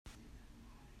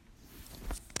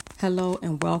Hello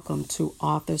and welcome to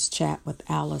Author's Chat with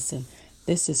Allison.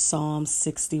 This is Psalm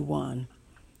 61.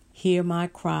 Hear my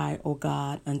cry, O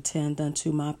God, attend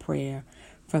unto my prayer.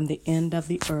 From the end of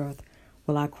the earth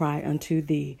will I cry unto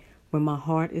thee. When my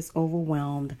heart is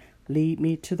overwhelmed, lead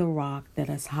me to the rock that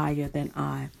is higher than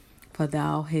I. For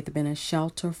thou hast been a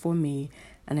shelter for me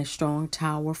and a strong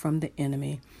tower from the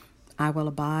enemy. I will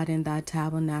abide in thy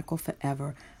tabernacle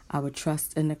forever. I will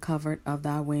trust in the covert of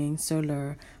thy wings,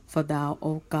 Sir. For thou,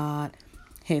 O God,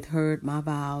 hast heard my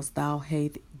vows. Thou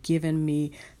hast given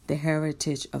me the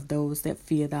heritage of those that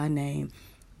fear thy name.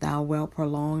 Thou wilt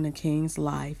prolong the king's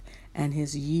life, and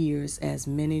his years as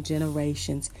many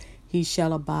generations. He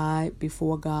shall abide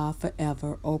before God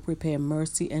forever. O prepare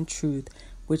mercy and truth,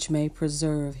 which may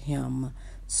preserve him.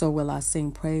 So will I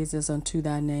sing praises unto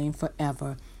thy name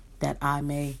forever, that I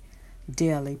may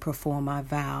daily perform my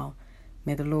vow.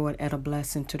 May the Lord add a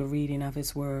blessing to the reading of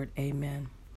his word. Amen.